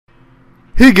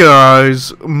Hey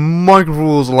guys,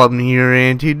 MicroFools11 here,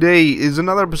 and today is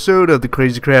another episode of the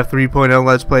CrazyCraft 3.0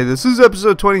 Let's Play. This is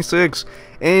episode 26,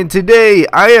 and today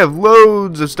I have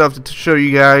loads of stuff to show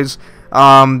you guys,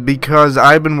 because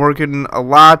I've been working a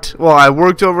lot. Well, I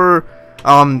worked over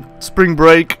spring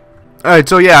break. Alright,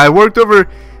 so yeah, I worked over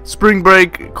spring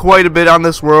break quite a bit on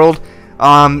this world.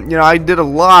 I did a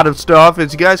lot of stuff.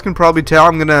 As you guys can probably tell,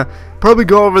 I'm gonna probably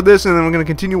go over this, and then we're gonna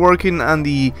continue working on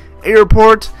the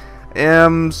airport.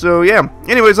 So yeah,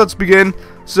 anyways, let's begin.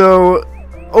 So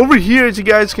over here, as you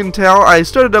guys can tell, I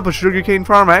started up a sugarcane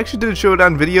farm. I actually didn't show it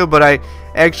on video, but I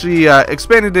actually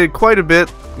expanded it quite a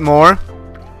bit more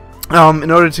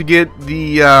in order to get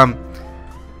the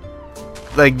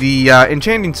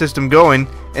enchanting system going,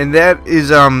 and that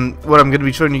is what I'm going to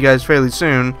be showing you guys fairly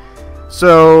soon.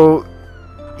 So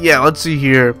yeah, let's see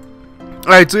here.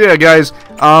 Alright, so yeah guys,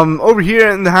 over here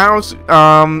in the house,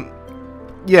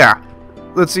 yeah,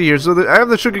 let's see here. So I have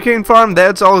the sugarcane farm.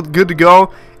 That's all good to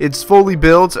go. It's fully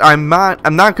built. I'm not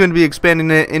going to be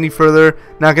expanding it any further.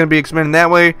 Not going to be expanding that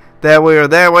way, or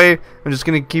that way. I'm just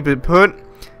going to keep it put,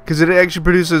 because it actually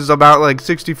produces about like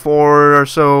 64 or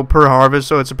so per harvest,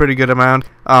 so it's a pretty good amount.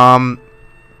 But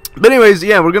anyways,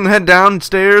 yeah, we're going to head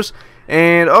downstairs,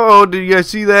 and oh, did you guys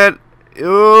see that?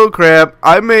 Oh crap,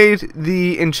 I made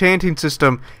the enchanting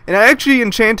system, and I actually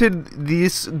enchanted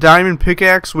this diamond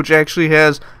pickaxe, which actually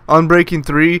has Unbreaking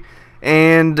 3,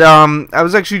 and I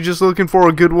was actually just looking for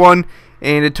a good one,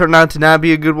 and it turned out to not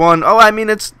be a good one. Oh, I mean,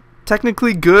 it's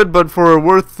technically good, but for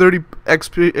worth 30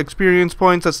 experience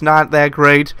points, that's not that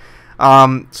great,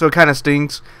 so it kind of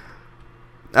stinks.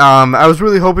 I was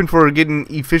really hoping for getting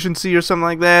efficiency or something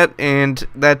like that, and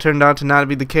that turned out to not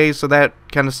be the case, so that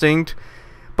kind of stinked.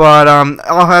 But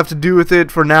I'll have to do with it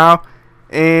for now.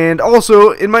 And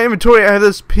also, in my inventory, I have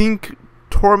this pink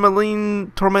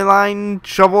tourmaline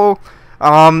shovel,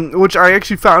 which I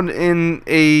actually found in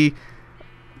a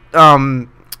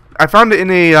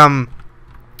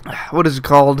what is it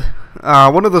called?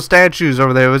 One of those statues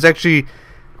over there. It was actually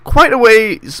quite a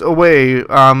ways away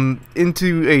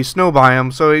into a snow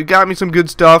biome, so it got me some good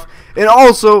stuff. And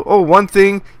also, oh, one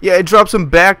thing, yeah, it dropped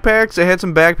some backpacks. I had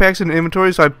some backpacks in the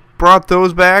inventory, so I brought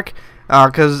those back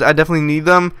because I definitely need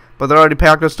them, but they're already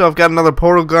packed with stuff. Got another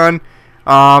portal gun,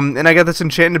 and I got this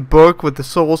enchanted book with the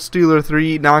Soul Stealer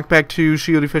 3, Knockback 2,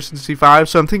 Shield Efficiency 5,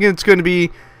 so I'm thinking it's going to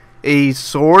be a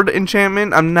sword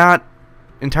enchantment. I'm not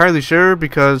entirely sure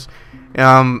because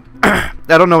I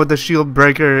don't know what the shield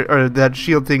breaker or that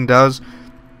shield thing does,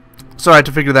 so I have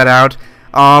to figure that out.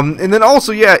 And then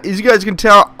also, yeah, as you guys can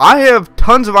tell, I have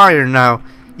tons of iron now.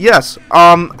 Yes,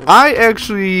 I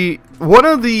actually, one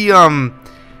of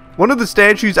the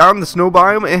statues out in the snow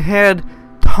biome, it had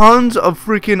tons of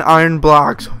freaking iron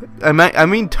blocks. I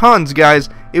mean tons, guys.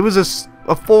 It was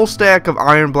a full stack of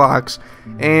iron blocks,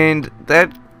 and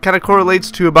that kind of correlates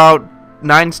to about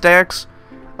 9 stacks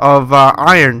of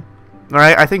iron. All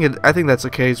right, I think that's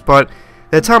the case, but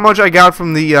that's how much I got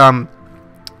from the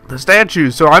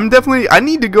statues. So I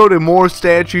need to go to more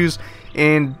statues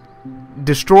and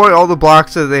destroy all the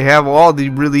blocks that they have, all the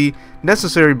really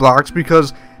necessary blocks,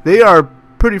 because they are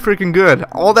pretty freaking good.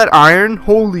 All that iron,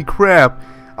 holy crap!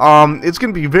 It's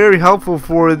gonna be very helpful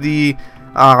for the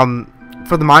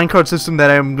minecart system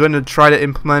that I'm going to try to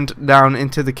implement down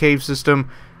into the cave system,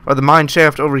 or the mine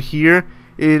shaft over here.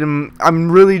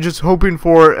 I'm really just hoping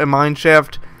for a mine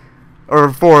shaft,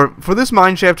 or for this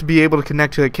mine shaft to be able to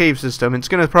connect to the cave system. It's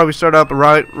gonna probably start up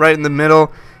right in the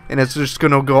middle, and it's just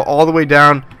gonna go all the way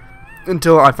down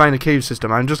until I find a cave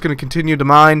system. I'm just going to continue to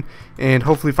mine and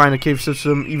hopefully find a cave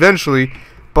system eventually,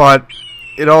 but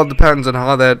it all depends on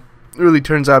how that really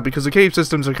turns out, because the cave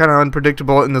systems are kind of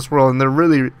unpredictable in this world, and they're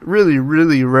really, really,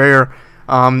 really rare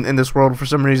in this world for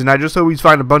some reason. I just always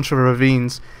find a bunch of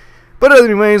ravines. But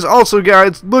anyways, also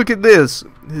guys, look at this.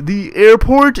 The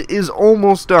airport is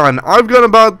almost done. I've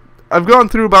gone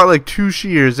through about like 2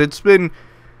 shears. It's been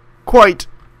quite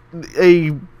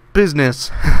a business.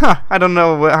 I don't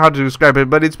know how to describe it,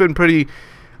 but it's been pretty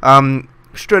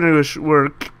strenuous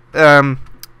work. Well,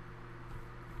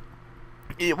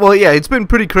 yeah, it's been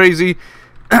pretty crazy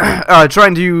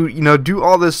trying to do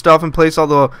all this stuff and place all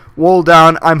the wool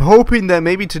down. I'm hoping that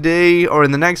maybe today or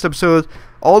in the next episode,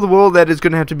 all the wool that is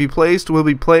going to have to be placed will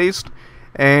be placed.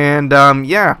 And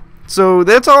yeah, so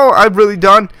that's all I've really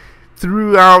done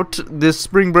throughout this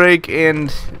spring break,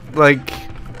 and like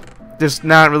just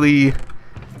not really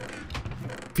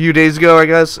few days ago, I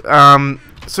guess.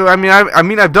 So I mean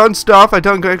I've done stuff. I've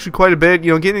done actually quite a bit.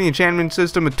 Getting the enchantment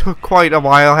system, it took quite a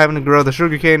while. Having to grow the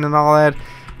sugarcane and all that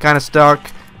kind of stunk.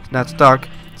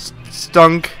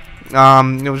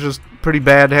 It was just pretty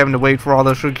bad having to wait for all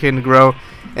the sugarcane to grow.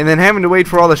 and then having to wait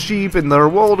for all the sheep and their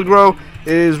wool to grow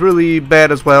is really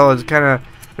bad as well. It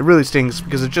really stinks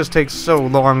because it just takes so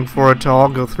long for it to all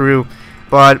go through.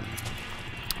 But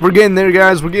we're getting there,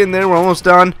 guys. We're getting there. We're almost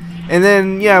done. And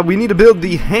then, yeah, we need to build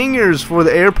the hangars for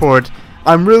the airport.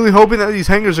 I'm really hoping that these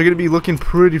hangars are going to be looking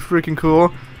pretty freaking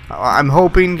cool. I'm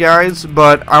hoping, guys,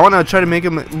 but I want to try to make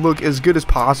them look as good as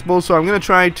possible. So I'm going to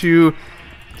try to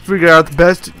figure out the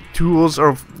best tools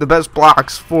or the best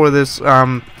blocks for this,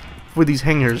 for these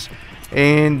hangars.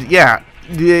 And yeah,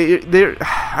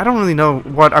 I don't really know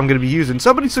what I'm going to be using.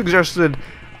 Somebody suggested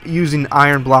using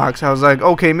iron blocks. I was like,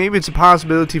 okay, maybe it's a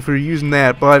possibility for using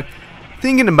that, but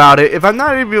thinking about it, if I'm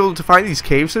not able to find these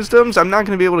cave systems, I'm not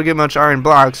going to be able to get much iron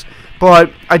blocks.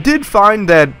 But I did find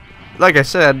that, like I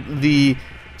said, the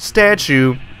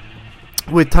statue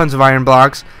with tons of iron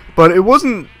blocks, but it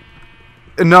wasn't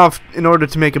enough in order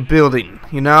to make a building,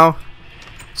 you know?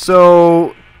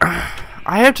 So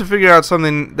I have to figure out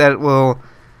something that will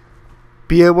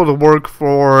be able to work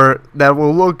for, that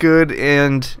will look good.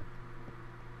 And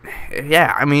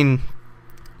yeah, I mean,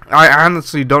 I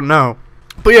honestly don't know.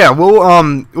 But yeah,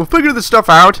 we'll figure this stuff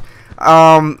out.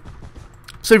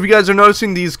 So if you guys are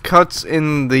noticing these cuts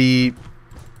in the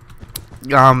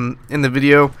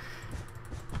video,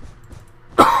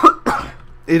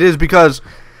 it is because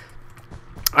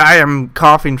I am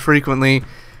coughing frequently,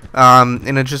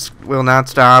 and it just will not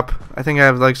stop. I think I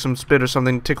have like some spit or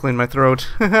something tickling my throat.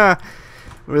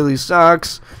 Really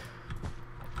sucks,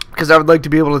 because I would like to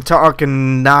be able to talk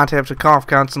and not have to cough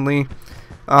constantly.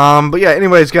 But yeah,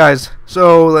 anyways, guys,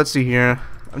 so let's see here.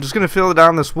 I'm just gonna fill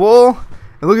down this wool,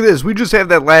 and look at this, we just have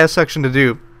that last section to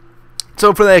do.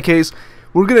 So for that case,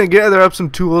 we're gonna gather up some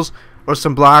tools or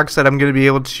some blocks that I'm gonna be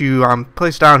able to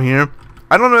place down here.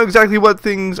 I don't know exactly what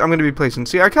things I'm gonna be placing.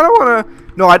 See, I kind of wanna,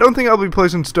 no, I don't think I'll be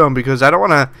placing stone, because I don't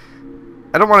want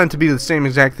it to be the same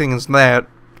exact thing as that.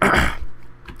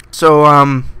 So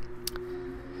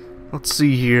let's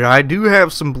see here. I do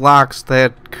have some blocks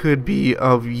that could be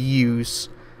of use,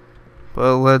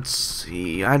 but let's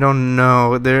see. I don't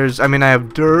know. I mean, I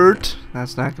have dirt.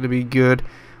 That's not going to be good.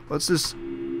 What's this?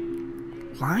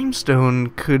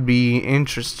 Limestone could be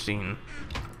interesting.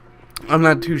 I'm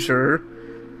not too sure.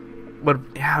 But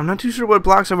yeah, I'm not too sure what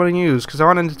blocks I want to use, because I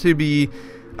want it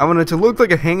to look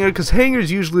like a hangar, because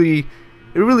hangars usually,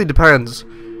 it really depends.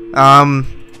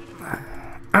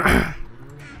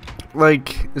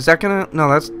 Like, is that gonna, no,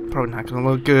 that's probably not gonna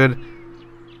look good.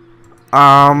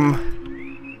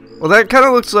 Well, that kind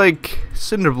of looks like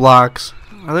cinder blocks.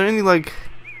 Are there any like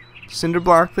cinder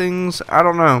block things? I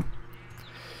don't know.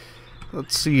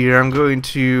 Let's see here. I'm going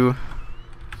to,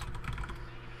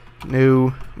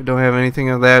 no, we don't have anything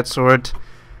of that sort.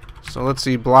 So let's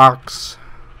see, blocks.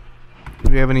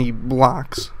 Do we have any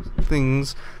blocks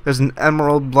things? There's an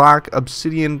emerald block,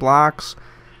 obsidian blocks.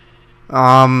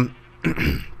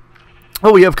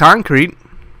 Oh, we have concrete,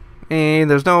 and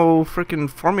there's no freaking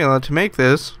formula to make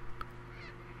this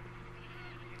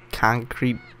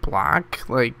concrete block.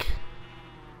 Like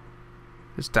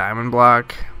this diamond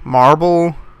block,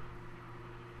 marble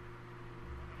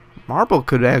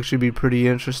could actually be pretty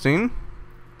interesting.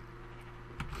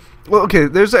 Well, okay,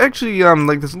 there's actually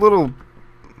like this little,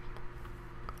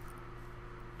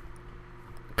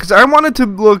 because I want it to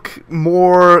look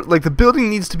more like the building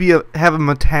needs to have a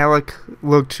metallic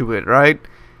look to it, right?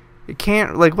 It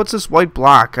can't, like, what's this white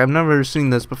block? I've never seen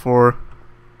this before.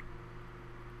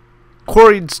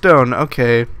 Quarried stone,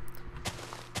 okay.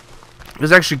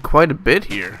 There's actually quite a bit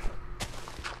here.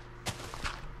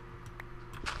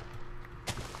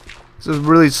 This is a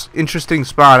really interesting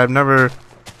spot. I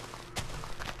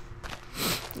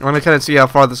want to kind of see how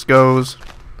far this goes,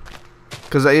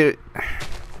 because it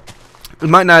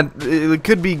might not, it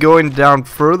could be going down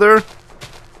further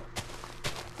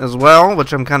as well,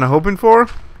 which I'm kind of hoping for.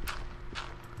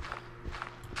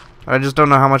 I just don't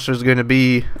know how much there's going to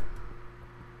be.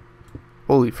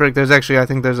 Holy frick, there's actually, I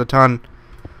think there's a ton.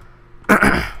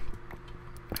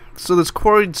 So this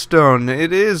quarried stone,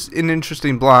 it is an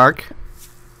interesting block.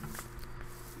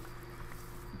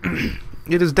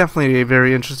 It is definitely a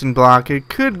very interesting block. It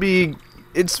could be,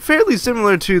 it's fairly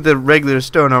similar to the regular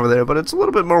stone over there, but it's a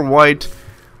little bit more white.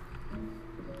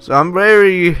 So I'm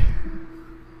very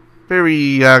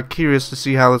curious to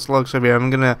see how this looks over here. I'm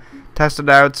gonna test it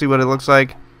out, see what it looks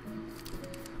like.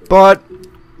 But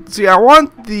see, I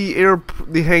want the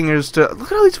hangars to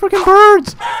look at all these freaking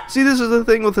birds. See, this is the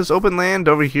thing with this open land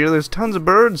over here. There's tons of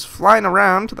birds flying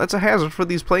around. That's a hazard for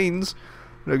these planes.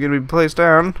 They're gonna be placed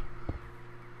down.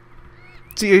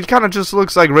 See, it kind of just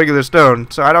looks like regular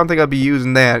stone, so I don't think I'll be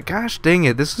using that. Gosh dang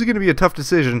it, this is going to be a tough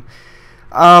decision.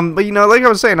 But you know, like I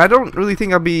was saying, I don't really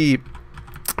think I'll be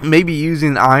maybe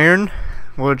using iron,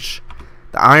 which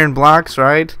the iron blocks,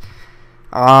 right?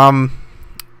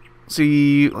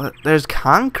 See, there's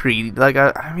concrete. Like,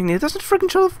 I mean, it doesn't freaking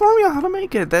show the formula how to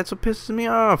make it. That's what pisses me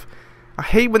off. I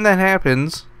hate when that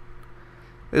happens.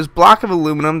 There's block of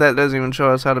aluminum. That doesn't even show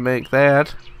us how to make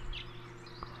that.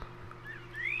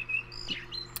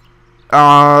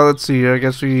 Let's see. I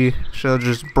guess we should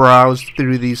just browse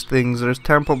through these things. There's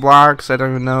temple blocks. I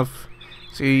don't even know if...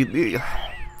 See,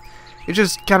 it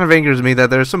just kind of angers me that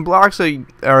there's some blocks that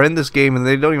are in this game and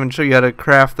they don't even show you how to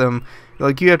craft them.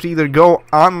 Like, you have to either go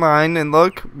online and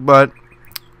look, but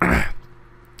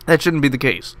that shouldn't be the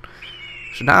case.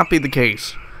 Should not be the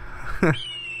case.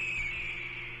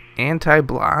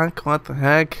 Anti-block? What the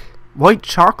heck? White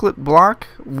chocolate block?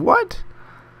 What?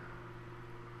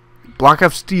 Block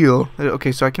of steel.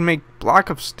 Okay, so I can make block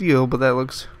of steel, but that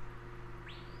looks...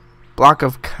 Block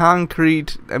of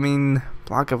concrete. I mean,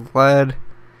 block of lead.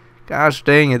 Gosh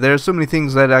dang it. There's so many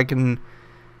things that I can...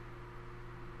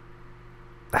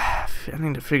 I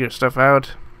need to figure stuff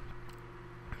out.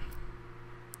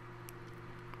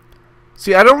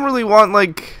 See, I don't really want,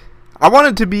 like... I want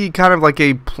it to be kind of like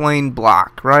a plain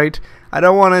block, right? I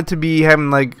don't want it to be having,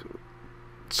 like,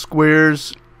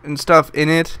 squares and stuff in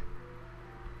it.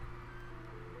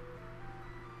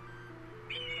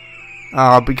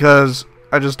 Because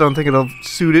I just don't think it'll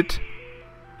suit it.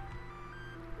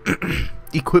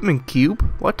 Equipment cube?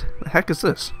 What the heck is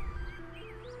this?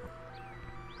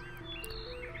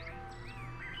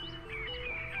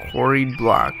 Quarried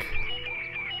block.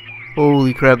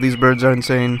 Holy crap, these birds are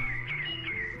insane.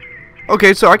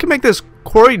 Okay, so I can make this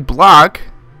quarried block,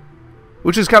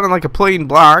 which is kind of like a plain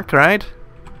block, right?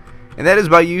 And that is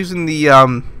by using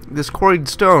the this quarried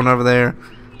stone over there.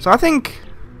 So I think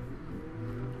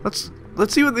let's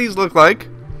see what these look like.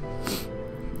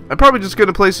 I'm probably just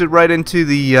gonna place it right into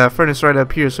the furnace right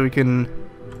up here so we can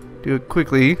do it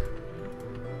quickly.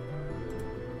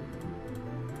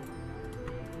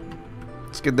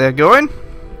 Let's get that going.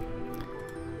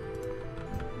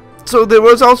 So there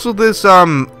was also this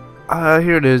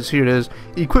here it is,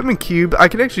 equipment cube. I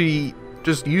can actually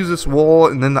just use this wool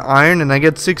and then the iron, and I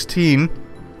get 16,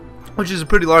 which is a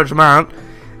pretty large amount.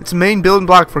 It's a main building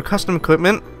block for custom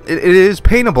equipment. It is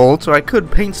paintable, so I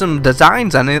could paint some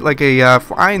designs on it, like a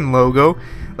flying logo.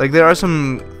 Like, there are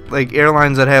some like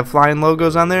airlines that have flying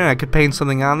logos on there, and I could paint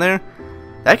something on there.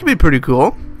 That could be pretty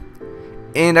cool.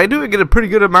 And I do get a pretty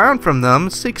good amount from them.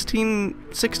 16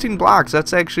 blocks.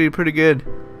 That's actually pretty good.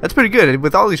 That's pretty good.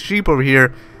 With all these sheep over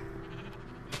here,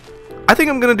 I think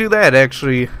I'm gonna do that,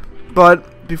 actually.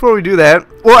 But before we do that,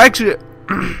 well, actually,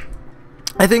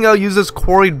 I think I'll use this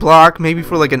quarried block maybe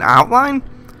for like an outline.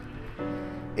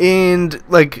 And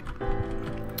like,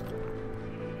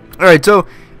 alright, so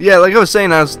yeah, like I was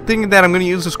saying, I was thinking that I'm gonna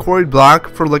use this quarried block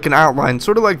for like an outline,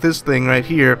 sort of like this thing right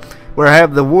here, where I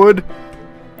have the wood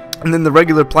and then the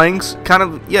regular planks, kind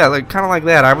of, yeah, kind of like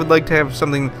that. I would like to have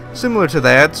something similar to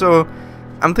that. So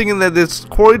I'm thinking that this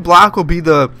quarried block will be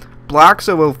the blocks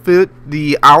that will fit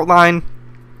the outline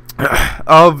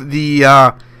of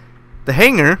the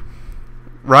hangar,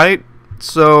 right?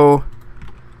 So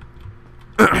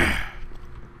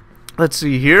let's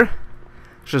see here.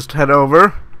 Just head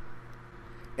over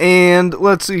and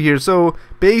let's see here. So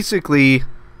basically,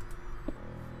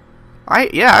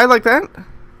 I like that.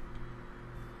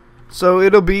 So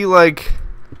it'll be like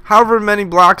however many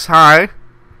blocks high.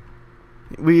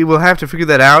 We will have to figure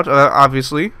that out,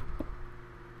 obviously.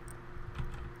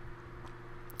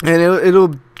 And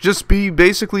it'll just be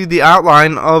basically the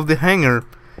outline of the hangar.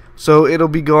 So it'll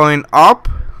be going up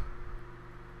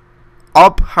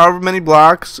however many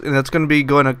blocks, and that's going to be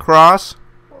going across.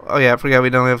 Oh yeah, I forgot we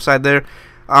don't have a side there.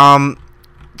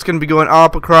 It's going to be going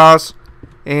up, across,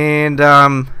 and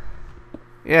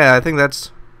yeah, I think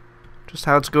that's just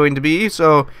how it's going to be.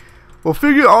 So we'll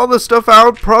figure all this stuff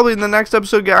out probably in the next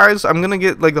episode, guys. I'm gonna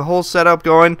get like the whole setup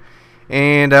going,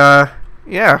 and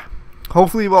yeah,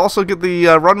 hopefully we'll also get the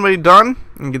runway done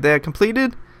and get that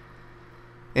completed.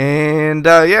 And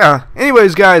yeah,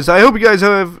 anyways, guys, I hope you guys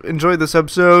have enjoyed this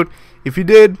episode. If you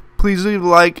did, please leave a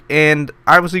like, and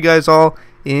I will see you guys all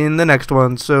in the next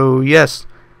one. So yes,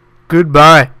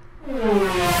 goodbye.